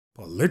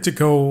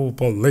Politico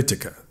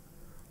Politica.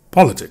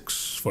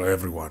 Politics for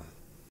everyone.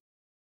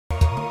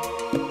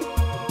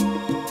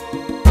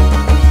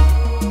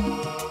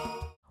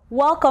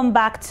 Welcome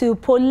back to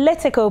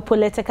Politico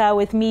Politica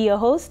with me, your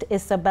host,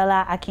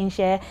 Isabella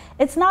Akinseye.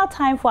 It's now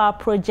time for our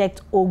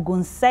Project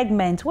Ogun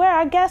segment, where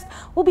our guest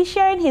will be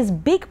sharing his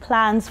big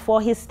plans for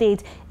his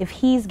state if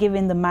he's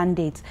given the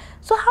mandate.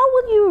 So how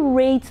will you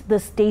rate the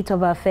state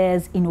of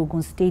affairs in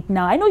Ogun State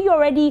now? I know you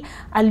already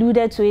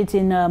alluded to it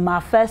in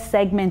our first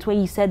segment where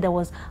you said there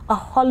was a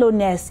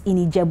hollowness in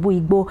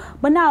Ijebu-Igbo,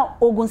 but now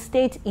Ogun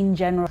State in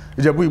general.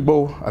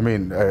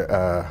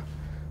 Ijebu-Igbo,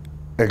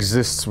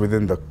 exists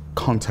within the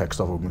context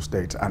of Ogun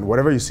State, and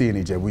whatever you see in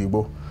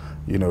Ijebu-Igbo,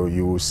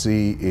 you will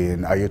see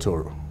in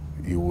Ayetoro,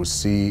 you will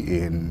see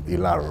in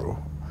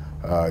Ilaro,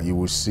 you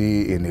will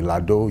see in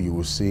Ilado, you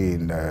will see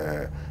in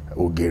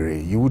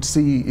Ogere, you would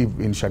see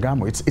in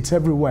Shagamu. It's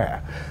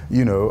everywhere,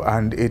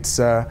 and it's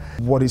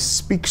what it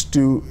speaks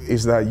to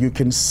is that you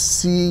can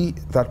see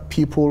that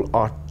people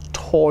are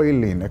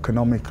toiling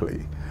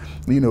economically.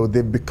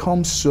 They've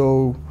become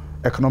so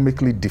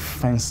economically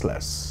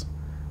defenseless,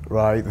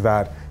 right,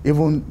 that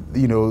even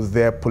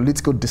their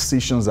political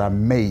decisions are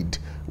made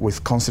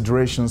with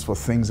considerations for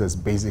things as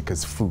basic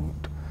as food,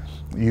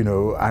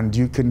 and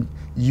you can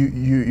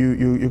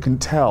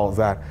tell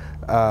that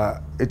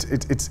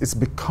it's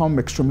become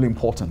extremely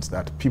important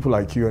that people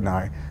like you and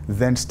I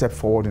then step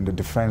forward in the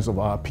defense of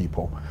our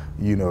people,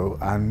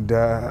 and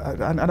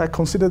I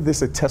consider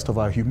this a test of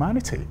our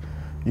humanity.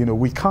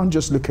 We can't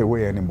just look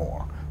away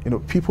anymore.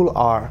 People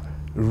are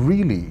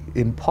really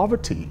in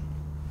poverty.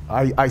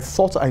 I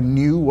thought I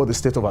knew what the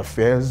state of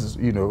affairs,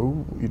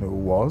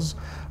 was,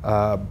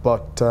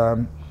 but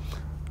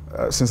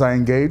since I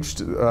engaged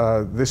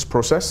this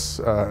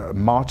process,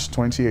 March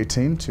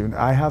 2018,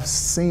 I have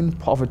seen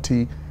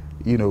poverty,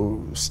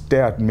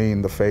 stare at me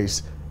in the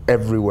face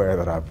everywhere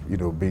that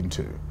I've, been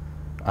to,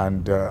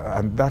 and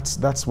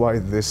that's why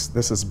this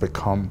has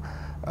become,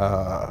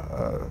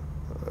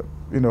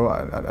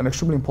 an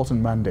extremely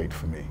important mandate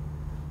for me.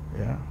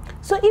 Yeah.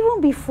 So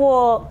even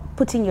before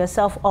putting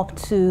yourself up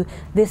to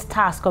this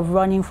task of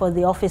running for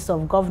the office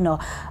of governor,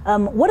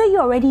 what are you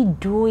already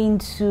doing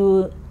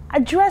to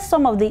address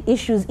some of the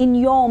issues in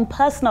your own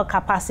personal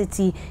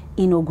capacity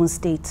in Ogun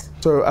State?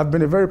 So I've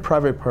been a very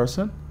private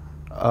person.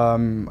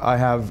 I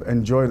have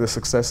enjoyed the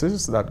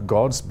successes that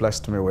God's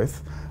blessed me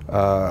with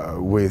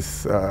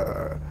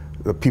the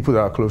people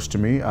that are close to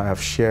me. I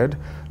have shared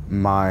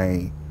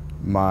my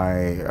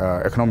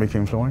economic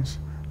influence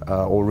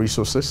or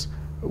resources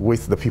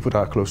with the people that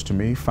are close to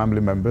me, family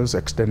members,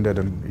 extended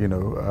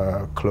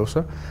and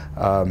closer,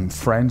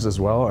 friends as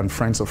well, and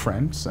friends of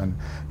friends. And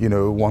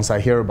once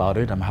I hear about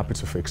it, I'm happy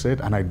to fix it.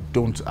 And I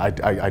don't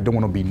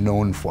want to be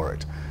known for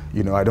it.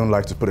 I don't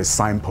like to put a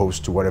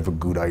signpost to whatever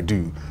good I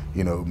do.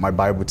 My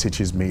Bible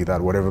teaches me that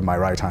whatever my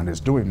right hand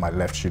is doing, my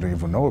left shouldn't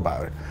even know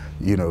about it.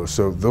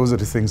 So those are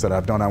the things that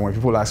I've done. And when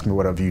people ask me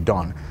what have you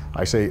done,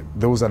 I say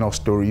those are not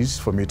stories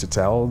for me to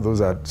tell.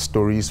 Those are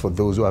stories for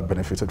those who have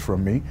benefited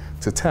from me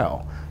to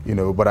tell.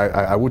 But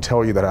I would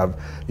tell you that I've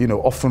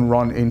often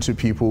run into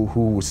people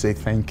who will say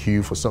thank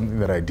you for something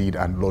that I did,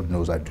 and Lord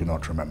knows I do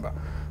not remember.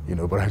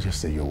 But I just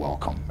say you're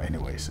welcome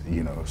anyways,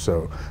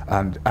 so,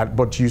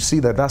 but you see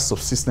that that's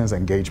subsistence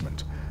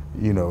engagement,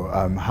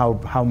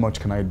 how much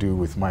can I do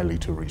with my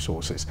little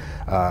resources?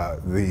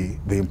 The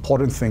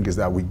important thing is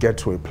that we get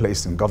to a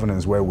place in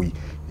governance where we,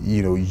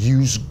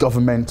 use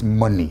government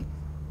money,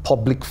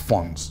 public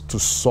funds to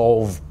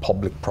solve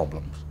public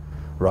problems,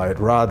 right?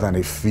 Rather than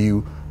a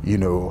few,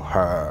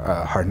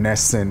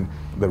 harnessing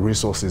the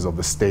resources of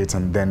the state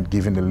and then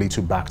giving the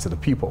little back to the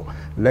people.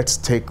 Let's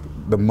take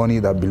the money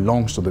that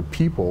belongs to the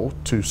people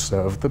to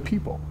serve the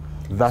people.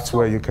 That's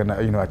where you can,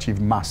 achieve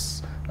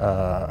mass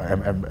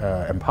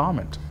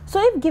empowerment.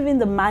 So if given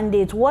the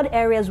mandate, what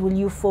areas will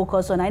you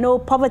focus on? I know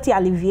poverty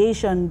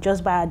alleviation,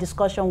 just by our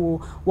discussion,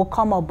 will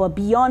come up, but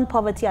beyond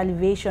poverty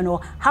alleviation,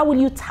 or how will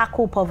you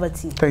tackle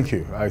poverty? Thank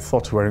you. I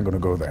thought we weren't going to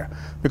go there.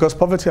 Because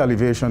poverty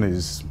alleviation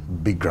is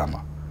big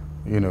grammar.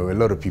 A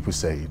lot of people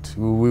say it.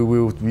 We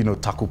will,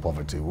 tackle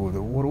poverty.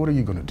 What are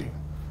you going to do,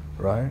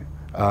 right?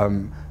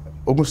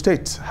 Ogun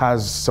State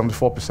has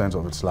 74%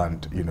 of its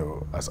land,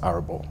 as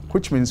arable,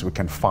 which means we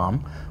can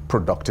farm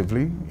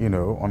productively,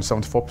 on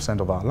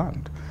 74% of our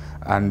land.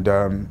 And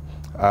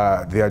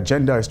the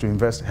agenda is to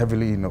invest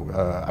heavily in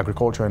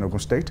agriculture in Ogun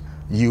State,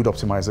 yield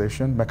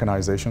optimization,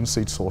 mechanization,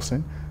 seed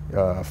sourcing,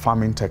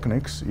 farming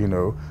techniques,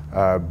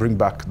 bring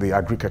back the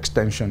agric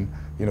extension,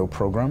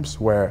 programs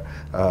where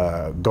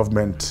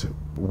government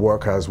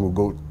workers will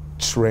go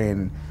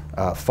train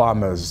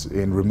farmers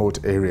in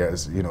remote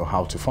areas,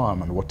 how to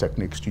farm and what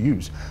techniques to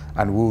use.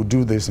 And we'll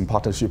do this in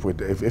partnership with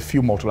a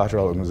few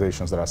multilateral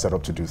organizations that are set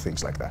up to do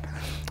things like that.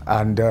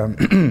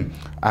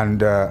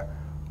 And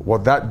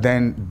what that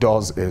then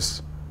does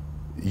is,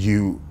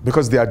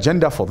 because the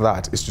agenda for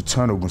that is to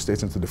turn Ogun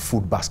State into the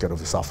food basket of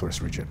the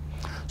Southwest region.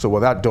 So what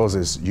that does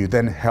is you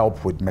then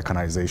help with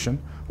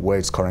mechanization, where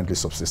it's currently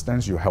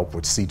subsistence. You help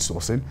with seed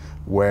sourcing,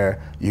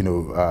 where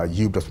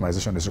yield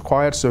optimization is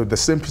required. So the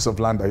same piece of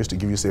land that used to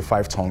give you, say,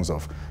 5 tons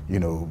of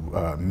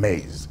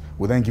maize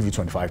will then give you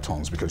 25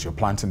 tons because you're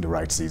planting the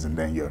right seeds and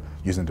then you're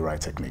using the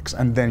right techniques.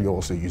 And then you're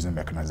also using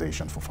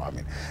mechanization for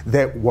farming.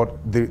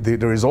 The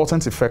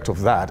resultant effect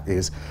of that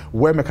is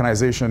where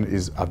mechanization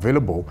is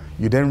available,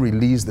 you then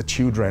release the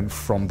children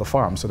from the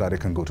farm so that they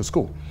can go to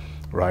school,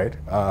 right?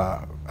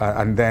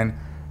 And then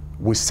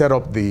we set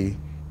up the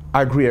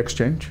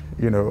agri-exchange,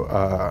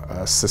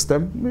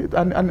 system,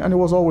 and it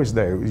was always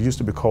there. It used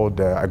to be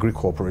called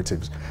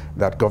agri-cooperatives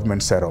that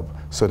government set up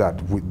so that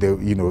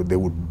they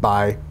would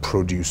buy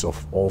produce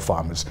of all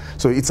farmers.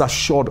 So it's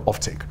assured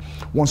offtake.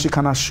 Once you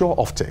can assure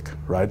offtake,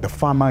 right, the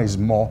farmer is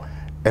more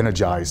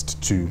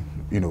energized to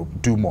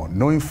do more,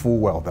 knowing full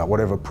well that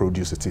whatever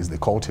produce it is they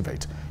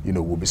cultivate,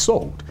 will be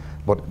sold.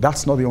 But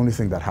that's not the only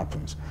thing that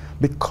happens.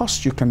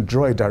 Because you can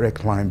draw a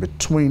direct line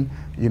between,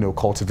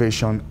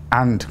 cultivation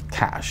and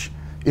cash,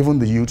 even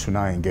the youth will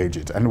now engage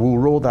it. And we'll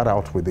roll that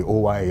out with the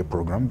OYA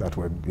program that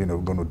we're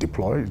going to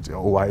deploy.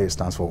 OYA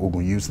stands for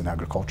Ogun Youth in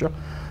Agriculture.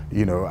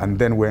 And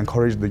then we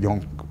encourage the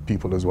young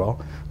people as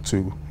well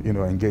to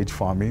engage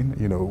farming,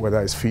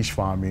 whether it's fish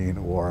farming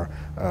or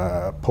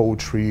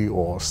poultry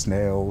or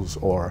snails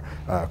or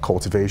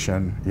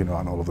cultivation,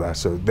 and all of that.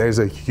 So there's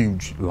a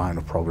huge line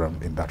of program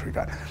in that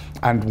regard.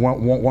 And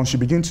once you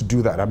begin to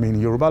do that, I mean,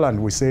 in Yoruba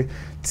land we say,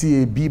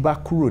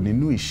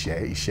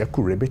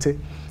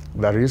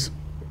 that is,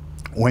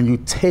 when you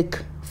take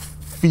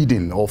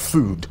feeding or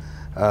food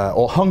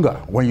or hunger,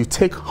 when you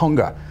take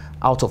hunger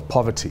out of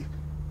poverty,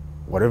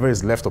 whatever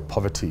is left of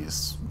poverty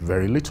is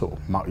very little,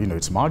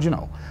 it's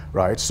marginal,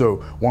 right?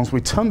 So once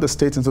we turn the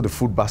state into the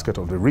food basket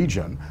of the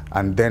region,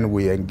 and then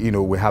we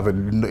have a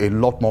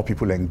lot more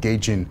people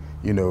engaging,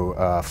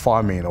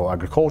 farming or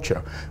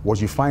agriculture, what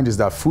you find is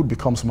that food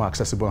becomes more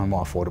accessible and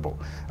more affordable.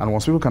 And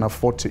once people can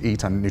afford to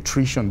eat and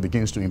nutrition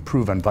begins to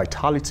improve and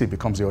vitality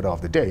becomes the order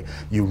of the day,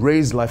 you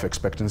raise life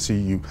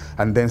expectancy,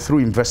 and then through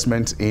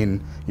investment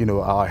in,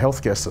 our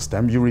healthcare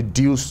system, you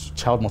reduce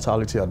child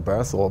mortality at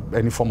birth or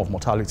any form of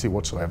mortality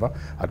whatsoever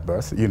at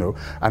birth,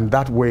 and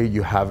that way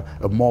you have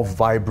a more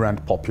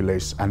vibrant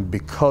populace, and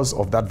because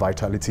of that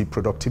vitality,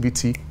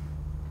 productivity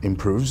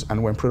improves,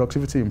 and when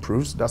productivity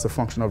improves, that's a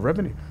function of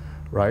revenue,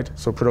 right?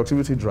 So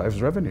productivity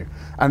drives revenue.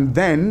 And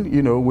then,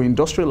 we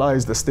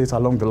industrialize the state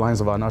along the lines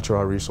of our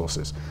natural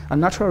resources. And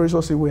natural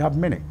resources, we have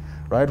many,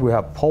 right? We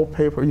have pulp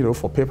paper,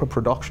 for paper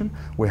production.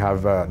 We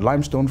have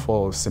limestone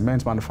for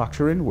cement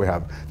manufacturing. We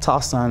have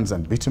tar sands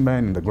and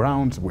bitumen in the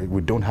ground.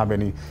 We don't have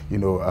any,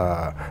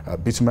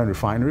 bitumen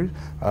refinery.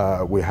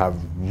 We have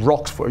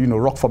rocks for,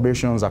 rock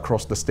formations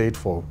across the state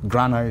for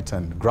granite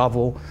and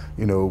gravel.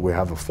 We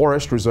have a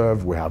forest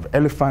reserve. We have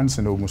elephants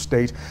in Ogun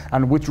State.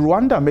 And with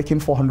Rwanda making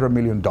 $400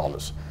 million,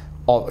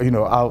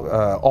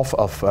 off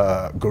of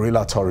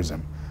gorilla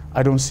tourism,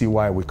 I don't see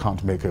why we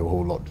can't make a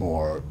whole lot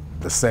more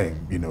the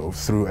same,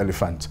 through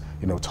elephant,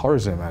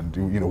 tourism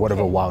and,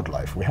 whatever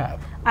wildlife we have.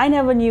 I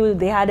never knew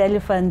they had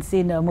elephants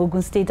in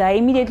Ogun State. I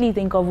immediately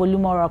think of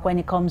Olumorok when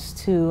it comes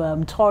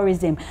to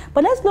tourism.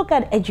 But let's look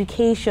at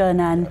education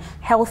and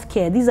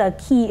healthcare. These are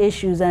key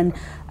issues. And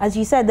as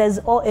you said, there's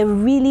a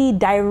really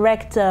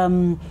direct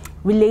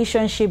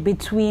relationship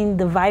between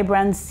the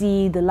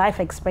vibrancy, the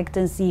life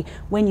expectancy,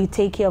 when you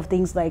take care of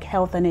things like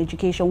health and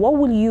education. What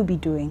will you be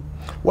doing?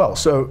 Well,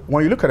 so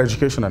when you look at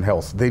education and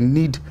health, they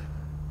need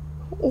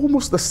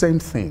almost the same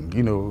thing,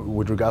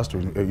 with regards to,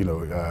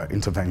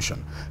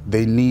 intervention.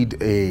 They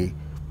need a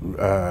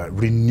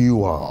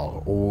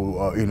renewal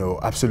or,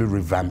 absolute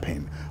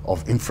revamping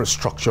of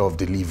infrastructure of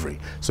delivery.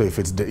 So if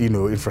it's the,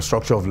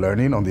 infrastructure of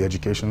learning on the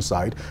education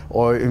side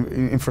or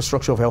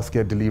infrastructure of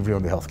healthcare delivery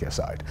on the healthcare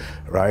side,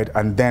 right?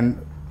 And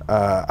then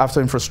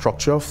after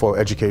infrastructure for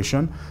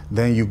education,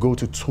 then you go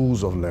to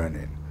tools of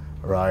learning.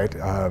 Right,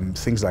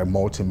 things like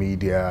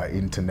multimedia,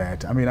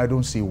 internet. I mean, I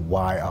don't see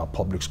why our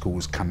public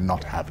schools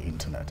cannot have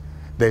internet.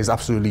 There's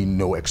absolutely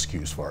no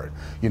excuse for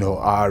it.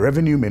 Our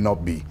revenue may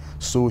not be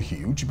so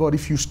huge, but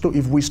if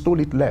we stole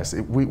it less,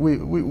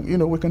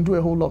 we can do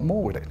a whole lot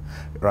more with it,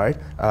 right?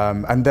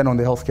 And then on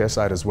the healthcare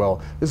side as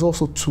well, there's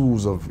also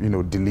tools of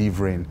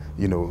delivering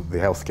the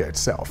healthcare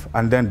itself.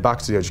 And then back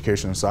to the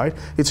education side,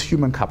 it's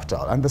human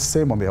capital, and the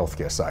same on the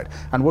healthcare side.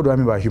 And what do I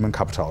mean by human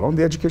capital? On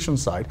the education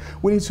side,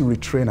 we need to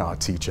retrain our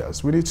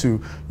teachers. We need to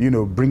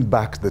bring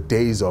back the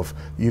days of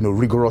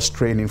rigorous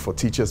training for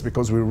teachers,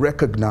 because we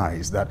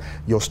recognize that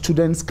your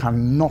students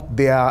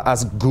they are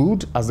as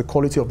good as the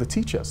quality of the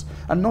teachers,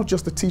 and not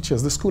just the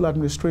teachers, the school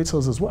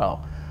administrators as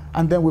well.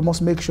 And then we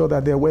must make sure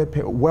that they're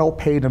well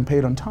paid and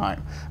paid on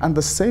time. And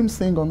the same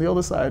thing on the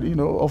other side,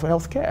 of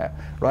healthcare,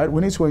 right? We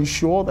need to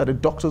ensure that the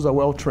doctors are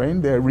well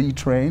trained, they're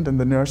retrained, and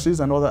the nurses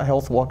and other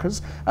health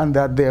workers, and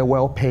that they're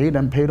well paid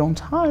and paid on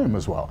time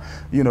as well.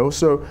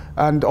 So,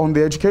 and on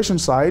the education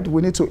side,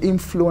 we need to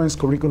influence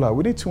curricula.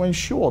 We need to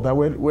ensure that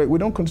we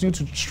don't continue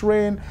to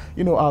train,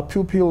 our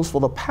pupils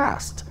for the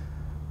past.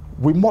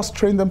 we must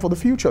train them for the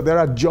future. There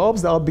are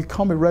jobs that will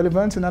become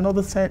irrelevant in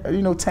another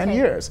 10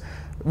 years.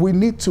 We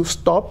need to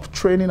stop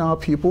training our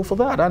people for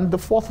that. And the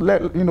fourth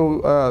leg on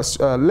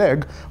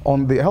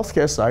the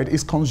healthcare side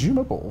is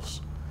consumables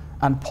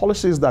and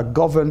policies that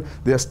govern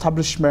the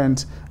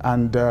establishment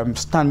and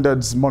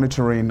standards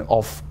monitoring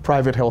of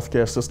private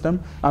healthcare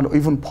system and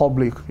even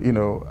public,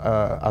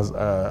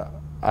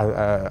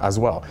 as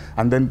well.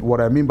 And then what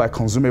I mean by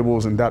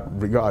consumables in that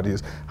regard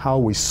is how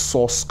we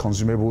source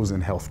consumables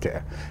in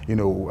healthcare.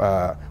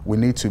 We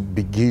need to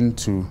begin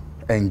to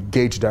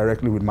engage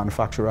directly with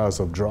manufacturers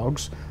of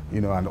drugs,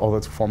 and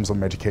other forms of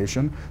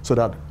medication, so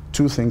that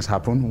two things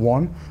happen.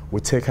 One, we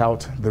take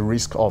out the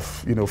risk of,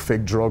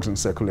 fake drugs in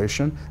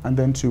circulation, and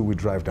then two, we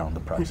drive down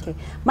the price. Okay.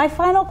 My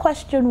final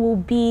question will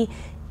be,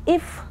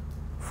 if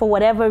for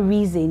whatever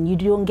reason you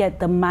don't get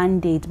the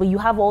mandate, but you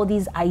have all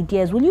these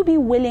ideas, will you be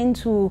willing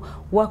to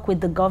work with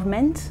the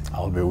government?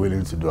 I'll be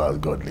willing to do as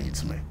God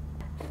leads me.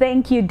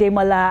 Thank you,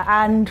 Ademola,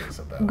 and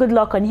good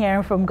luck on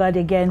hearing from God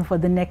again for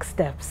the next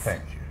steps.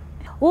 Thank you.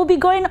 We'll be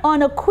going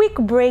on a quick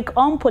break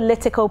on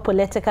Politico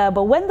Politica,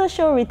 but when the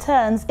show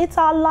returns, it's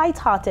our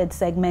light-hearted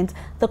segment,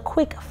 the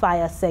Quick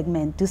Fire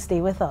segment. Do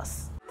stay with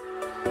us.